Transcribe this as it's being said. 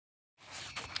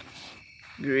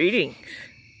Greetings.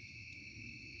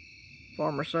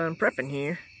 Farmer Son Prepping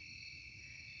here.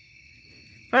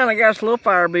 Finally got us a little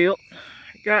fire built.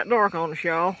 It got dark on us,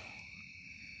 y'all.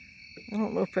 I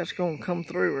don't know if that's going to come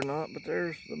through or not, but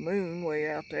there's the moon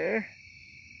way out there.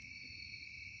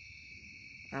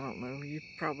 I don't know, you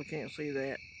probably can't see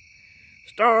that.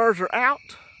 Stars are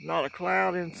out, not a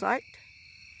cloud in sight.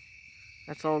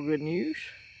 That's all good news.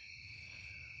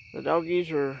 The doggies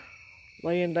are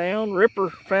laying down.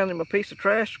 Ripper found him a piece of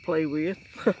trash to play with.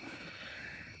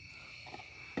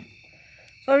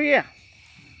 So yeah,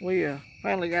 we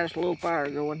finally got us a little fire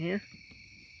going here.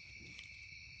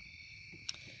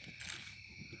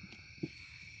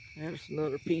 There's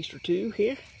another piece or two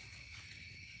here.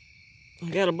 I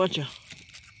got a bunch of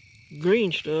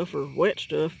green stuff or wet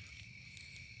stuff.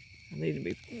 I need to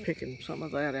be picking some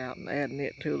of that out and adding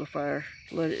it to the fire.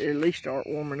 Let it at least start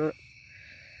warming up.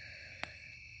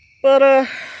 But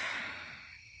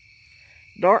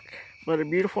dark, but a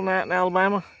beautiful night in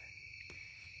Alabama.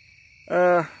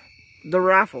 The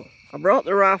rifle. I brought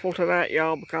the rifle tonight,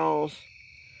 y'all, because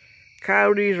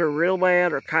coyotes are real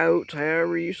bad, or coyotes,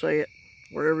 however you say it.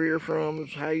 Wherever you're from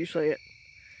is how you say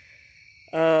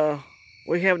it.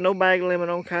 We have no bag limit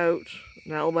on coyotes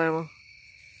in Alabama.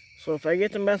 So if they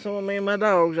get to messing with me and my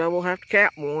dogs, I will have to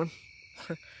cap one.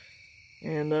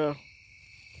 And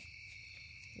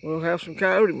we'll have some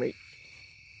coyote meat.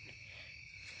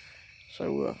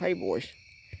 So, hey boys.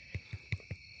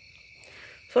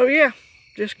 So yeah,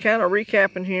 just kind of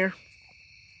recapping here.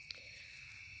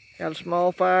 Got a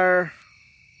small fire.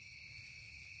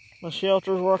 My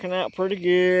shelter's working out pretty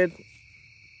good.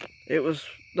 It was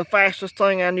the fastest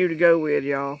thing I knew to go with,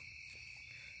 y'all.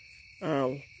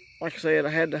 Like I said, I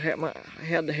had to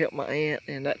help my aunt,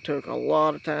 and that took a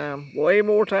lot of time, way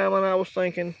more time than I was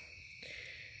thinking.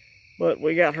 But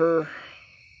we got her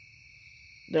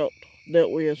dealt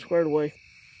with, squared away.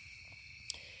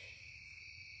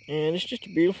 And it's just a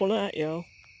beautiful night, y'all.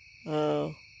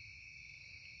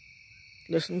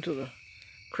 Listen to the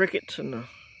crickets and the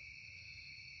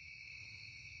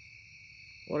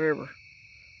whatever.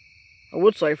 I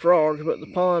would say frogs, but the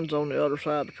pond's on the other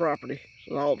side of the property.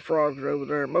 So all the frogs are over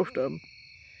there, most of them.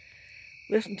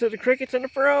 Listen to the crickets and the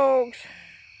frogs.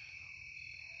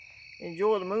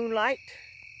 Enjoy the moonlight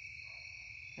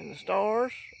and the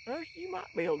stars. You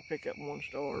might be able to pick up one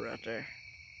star right there.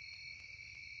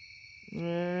 I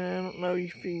don't know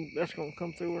if that's going to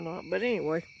come through or not. But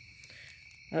anyway.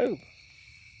 Oh.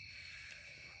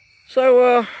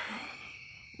 So,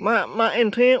 my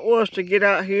intent was to get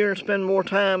out here and spend more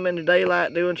time in the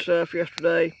daylight doing stuff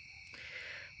yesterday.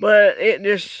 But it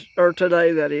just, or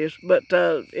today that is, but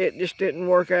it just didn't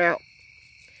work out.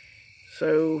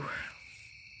 So,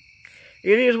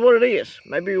 it is what it is.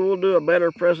 Maybe we'll do a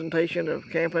better presentation of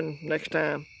camping next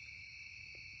time.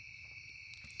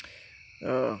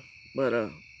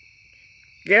 But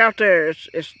get out there.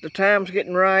 It's the time's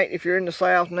getting right. If you're in the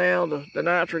South now, the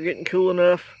nights are getting cool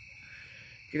enough.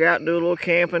 Get out and do a little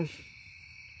camping.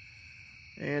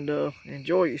 And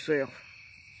enjoy yourself.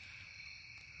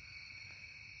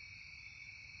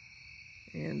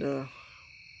 And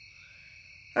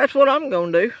that's what I'm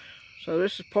going to do. So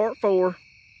this is part 4.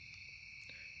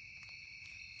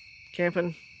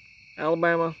 Camping,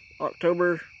 Alabama,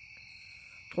 October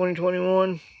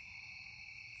 2021.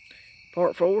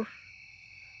 Part 4.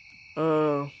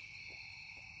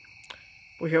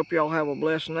 We hope y'all have a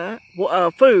blessed night.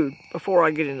 Well, food, before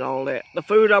I get into all that. The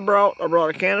food I brought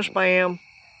a can of Spam.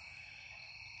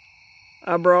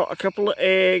 I brought a couple of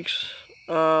eggs.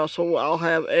 So I'll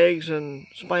have eggs and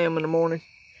Spam in the morning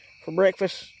for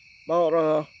breakfast. Brought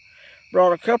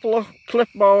a couple of Cliff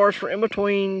Bars for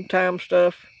in-between time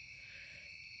stuff.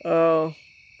 So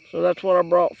that's what I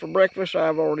brought for breakfast.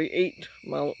 I've already eaten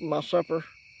my supper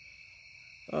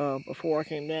before I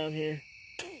came down here.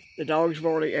 The dogs have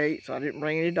already ate, so I didn't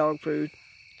bring any dog food.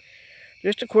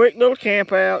 Just a quick little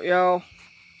camp out, y'all.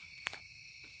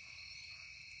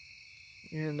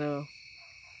 And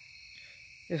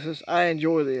I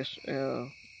enjoy this.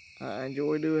 I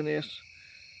enjoy doing this.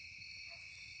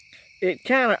 It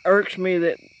kind of irks me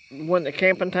that when the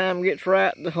camping time gets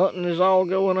right, the hunting is all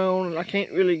going on, and I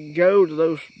can't really go to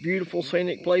those beautiful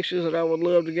scenic places that I would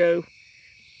love to go.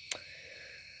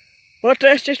 But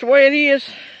that's just the way it is.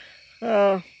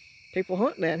 People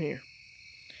hunt down here.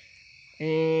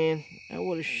 And I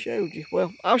would have showed you.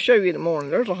 Well, I'll show you in the morning.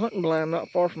 There's a hunting blind not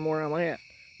far from where I'm at.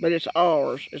 But it's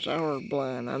ours. It's our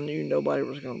blind. I knew nobody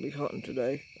was going to be hunting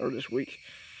today or this week.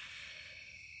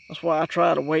 That's why I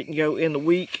try to wait and go in the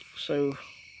week. So,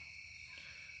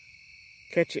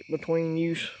 catch it between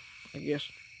use, I guess.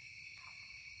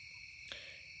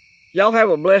 Y'all have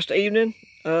a blessed evening.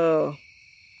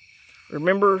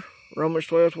 remember Romans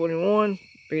 12:21,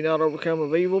 be not overcome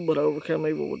of evil, but overcome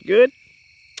evil with good.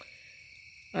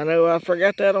 I know I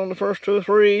forgot that on the first 2 or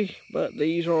 3, but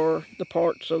these are the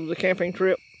parts of the camping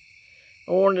trip.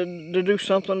 I wanted to do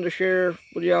something to share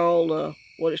with y'all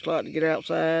what it's like to get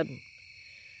outside.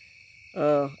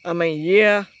 I mean,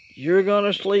 yeah, you're going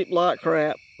to sleep like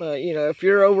crap. You know, if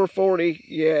you're over 40,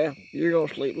 yeah, you're going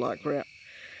to sleep like crap.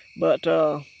 But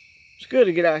it's good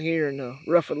to get out here and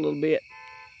rough it a little bit.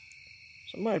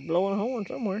 Somebody's blowing a horn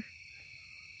somewhere.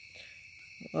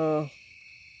 So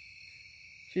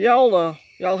y'all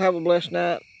have a blessed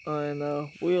night, and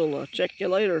we'll check you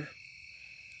later.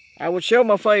 I would show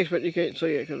my face, but you can't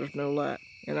see it because there's no light.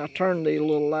 And I turned the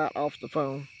little light off the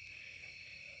phone.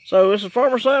 So this is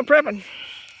Farmer Son Prepping.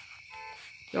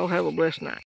 Y'all have a blessed night.